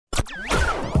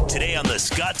Today on the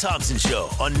Scott Thompson Show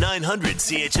on 900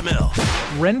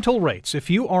 CHML. Rental rates. If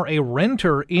you are a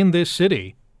renter in this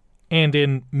city and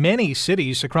in many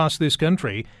cities across this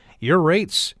country, your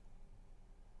rates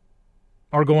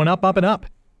are going up, up, and up.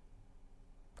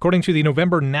 According to the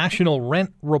November National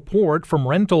Rent Report from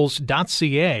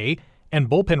Rentals.ca and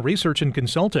Bullpen Research and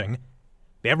Consulting,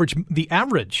 the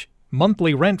average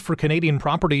monthly rent for Canadian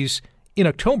properties in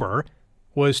October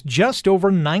was just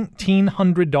over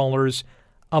 $1,900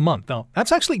 a month. Now,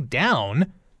 that's actually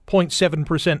down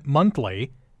 0.7%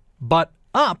 monthly, but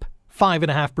up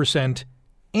 5.5%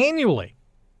 annually.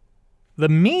 The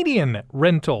median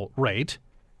rental rate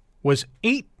was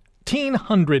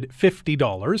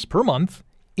 $1,850 per month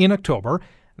in October.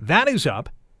 That is up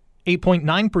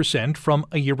 8.9% from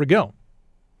a year ago.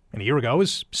 And a year ago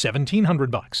was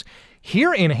 $1,700.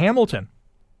 Here in Hamilton,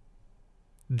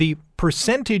 the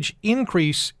percentage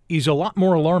increase is a lot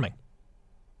more alarming.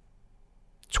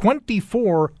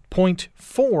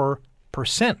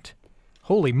 24.4%.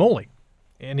 Holy moly.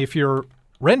 And if you're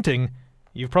renting,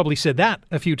 you've probably said that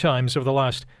a few times over the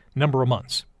last number of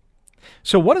months.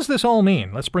 So what does this all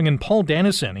mean? Let's bring in Paul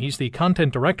Dennison. He's the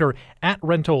content director at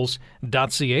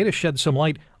Rentals.ca to shed some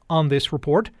light on this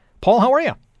report. Paul, how are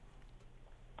you?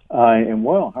 I am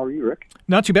well. How are you, Rick?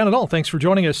 Not too bad at all. Thanks for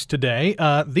joining us today.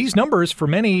 These numbers for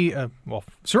many,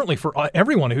 certainly for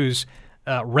everyone who's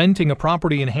renting a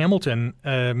property in Hamilton,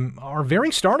 are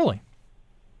very startling.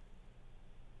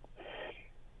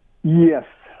 Yes,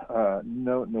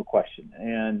 no question.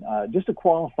 And just to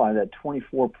qualify, that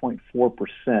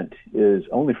 24.4% is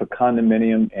only for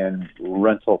condominium and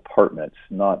rental apartments,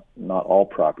 not all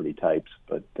property types,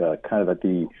 but kind of at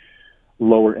the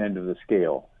lower end of the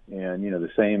scale. And, the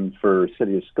same for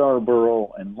City of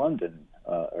Scarborough and London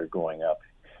are going up.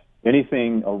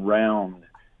 Anything around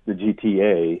the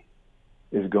GTA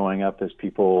is going up as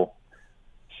people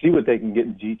see what they can get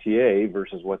in GTA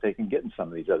versus what they can get in some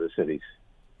of these other cities.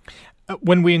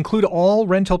 When we include all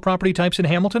rental property types in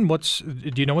Hamilton,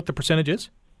 do you know what the percentage is?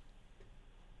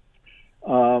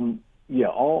 All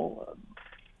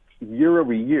year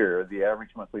over year, the average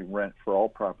monthly rent for all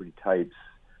property types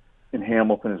in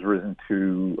Hamilton has risen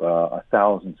to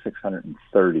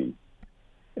 $1,630,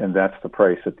 and that's the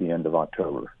price at the end of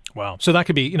October. Wow! So that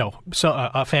could be,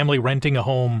 a family renting a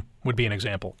home would be an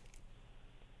example.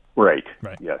 Right.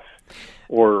 Yes,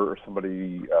 or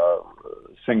somebody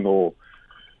single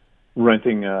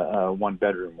renting a one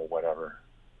bedroom or whatever.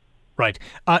 Right.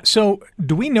 So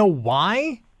do we know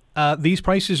why these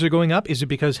prices are going up? Is it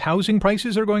because housing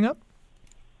prices are going up?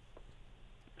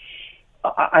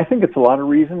 I think it's a lot of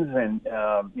reasons, and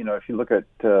if you look at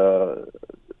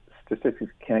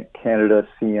Statistics Canada,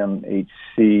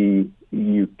 CMHC,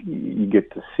 you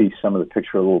get to see some of the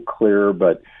picture a little clearer.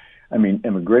 But I mean,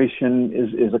 immigration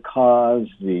is a cause.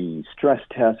 The stress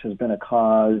test has been a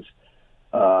cause.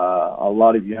 A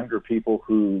lot of younger people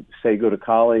who say go to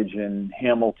college in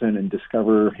Hamilton and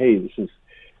discover, hey, this is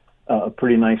a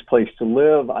pretty nice place to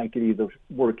live. I could either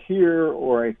work here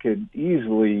or I could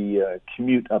easily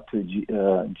commute up to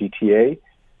GTA.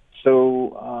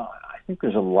 So I think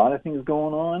there's a lot of things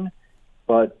going on,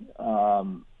 but I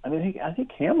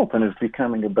think Hamilton is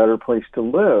becoming a better place to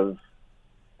live.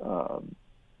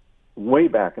 Way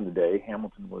back in the day,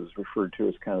 Hamilton was referred to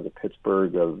as kind of the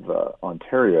Pittsburgh of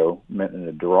Ontario, meant in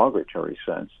a derogatory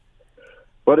sense.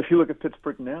 But if you look at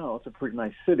Pittsburgh now, it's a pretty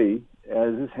nice city,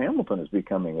 as is Hamilton is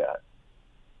becoming that.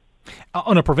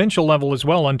 On a provincial level as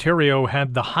well, Ontario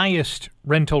had the highest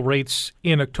rental rates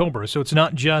in October. So it's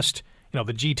not just, the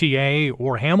GTA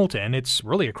or Hamilton, it's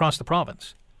really across the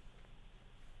province.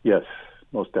 Yes,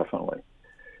 most definitely.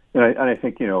 And I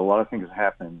think, a lot of things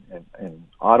happen in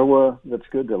Ottawa that's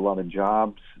good. There are a lot of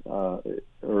jobs are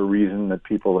a reason that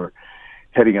people are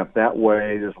heading up that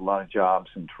way. There's a lot of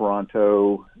jobs in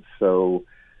Toronto. So,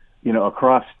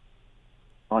 across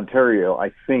Ontario,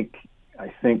 I think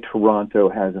Toronto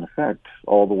has an effect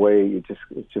all the way. It's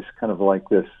just kind of like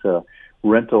this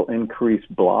rental increase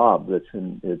blob it's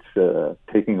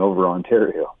taking over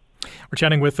Ontario. We're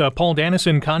chatting with Paul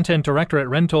Dennison, content director at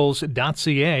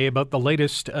Rentals.ca, about the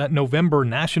latest November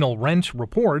National Rent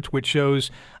Report, which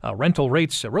shows rental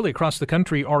rates really across the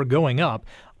country are going up.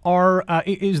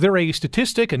 Is there a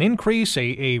statistic, an increase,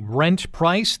 a rent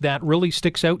price that really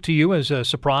sticks out to you as a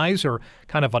surprise or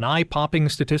kind of an eye-popping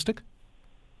statistic?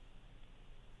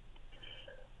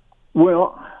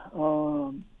 Well,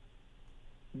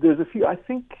 there's a few. I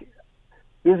think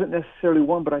there isn't necessarily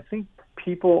one, but I think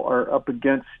people are up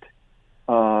against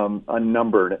a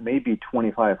number that may be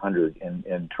 2,500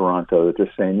 in Toronto. They're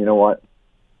just saying, you know what,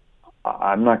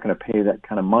 I'm not going to pay that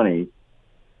kind of money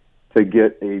to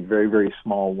get a very, very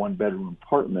small one-bedroom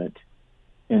apartment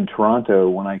in Toronto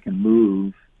when I can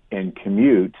move and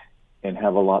commute and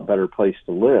have a lot better place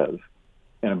to live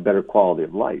and a better quality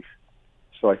of life.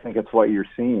 So I think that's what you're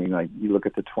seeing. Like, you look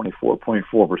at the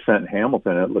 24.4% in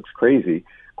Hamilton, it looks crazy.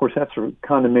 Of course, that's for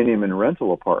condominium and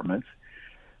rental apartments.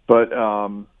 But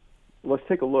let's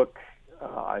take a look.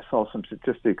 I saw some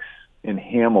statistics in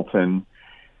Hamilton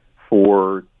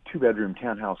for two-bedroom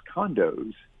townhouse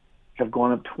condos have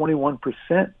gone up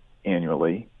 21%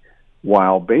 annually,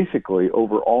 while basically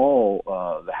overall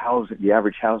the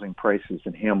average housing prices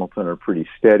in Hamilton are pretty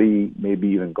steady, maybe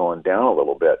even going down a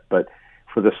little bit. But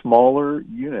for the smaller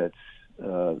units,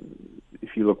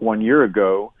 if you look 1 year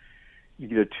ago, you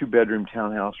get a two-bedroom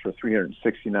townhouse for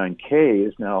 $369K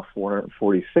is now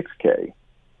 $446K.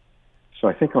 So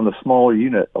I think on the smaller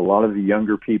unit, a lot of the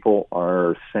younger people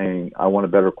are saying, I want a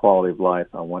better quality of life,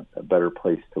 I want a better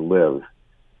place to live.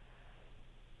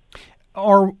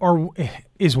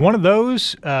 Is one of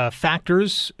those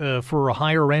factors for a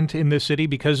higher rent in this city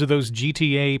because of those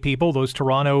GTA people, those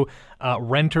Toronto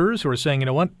renters who are saying, you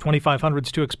know what, $2,500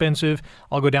 is too expensive.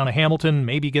 I'll go down to Hamilton,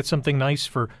 maybe get something nice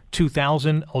for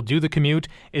 $2,000. I'll do the commute.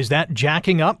 Is that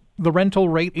jacking up the rental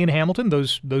rate in Hamilton?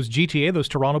 Those GTA, those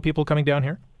Toronto people coming down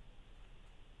here?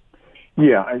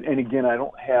 Yeah, and again, I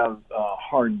don't have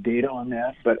hard data on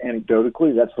that, but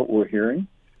anecdotally, that's what we're hearing.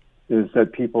 Is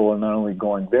that people are not only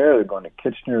going there, they're going to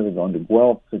Kitchener, they're going to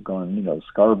Guelph, they're going,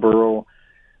 Scarborough,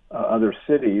 other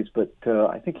cities. But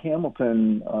I think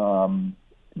Hamilton,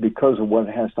 because of what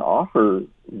it has to offer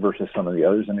versus some of the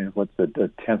others, I mean, what's the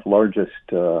 10th largest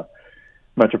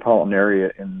metropolitan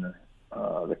area in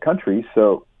the country,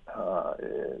 so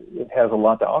it has a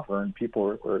lot to offer, and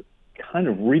people are kind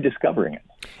of rediscovering it.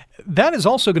 That is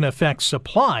also going to affect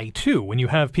supply, too. When you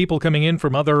have people coming in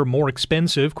from other more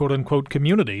expensive, quote-unquote,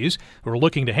 communities who are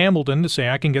looking to Hamilton to say,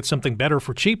 I can get something better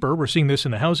for cheaper. We're seeing this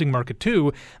in the housing market,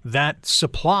 too. That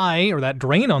supply or that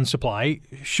drain on supply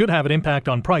should have an impact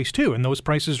on price, too, and those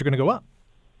prices are going to go up.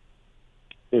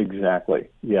 Exactly,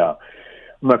 yeah.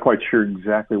 I'm not quite sure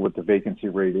exactly what the vacancy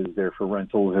rate is there for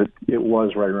rentals. It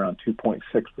was right around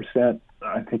 2.6%.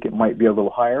 I think it might be a little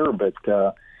higher, but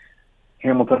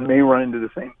Hamilton may run into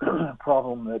the same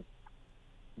problem that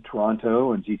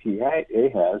Toronto and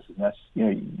GTA has, and that's,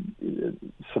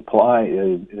 supply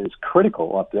is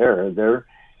critical up there.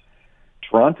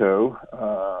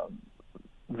 Toronto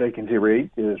vacancy rate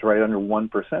is right under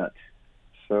 1%.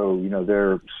 So,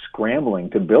 they're scrambling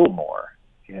to build more,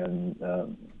 and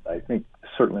I think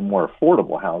certainly more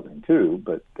affordable housing too,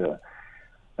 but I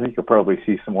think you'll probably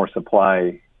see some more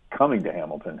supply coming to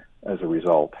Hamilton as a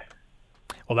result.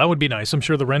 Well, that would be nice. I'm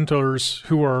sure the renters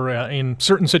who are in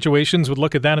certain situations would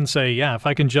look at that and say, yeah, if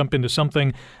I can jump into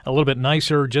something a little bit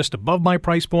nicer just above my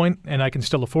price point and I can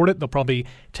still afford it, they'll probably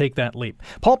take that leap.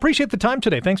 Paul, appreciate the time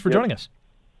today. Thanks for joining us.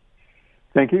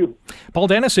 Thank you. Paul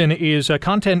Dennison is a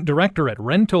content director at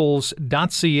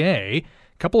rentals.ca. A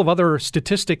couple of other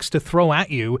statistics to throw at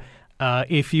you.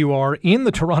 If you are in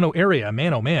the Toronto area,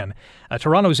 man, oh man,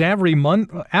 Toronto's average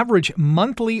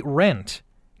monthly rent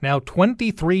now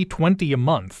 $23.20 a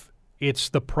month. It's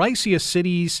the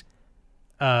priciest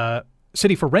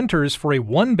city for renters for a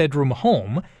one-bedroom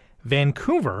home.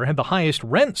 Vancouver had the highest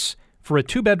rents for a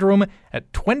two-bedroom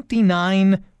at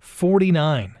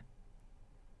 $29.49.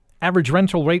 Average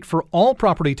rental rate for all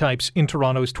property types in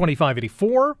Toronto is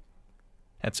 $25.84.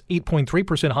 That's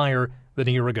 8.3% higher than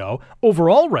a year ago.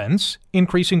 Overall rents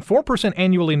increasing 4%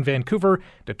 annually in Vancouver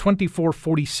to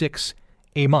 $24.46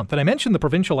 a month. And I mentioned the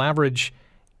provincial average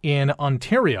in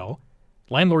Ontario,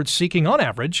 landlords seeking on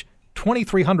average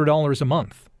 $2,300 a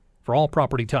month for all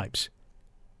property types.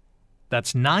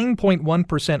 That's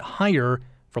 9.1% higher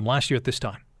from last year at this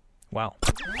time. Wow.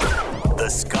 The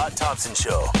Scott Thompson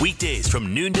Show, weekdays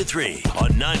from noon to 3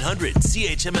 on 900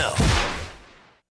 CHML.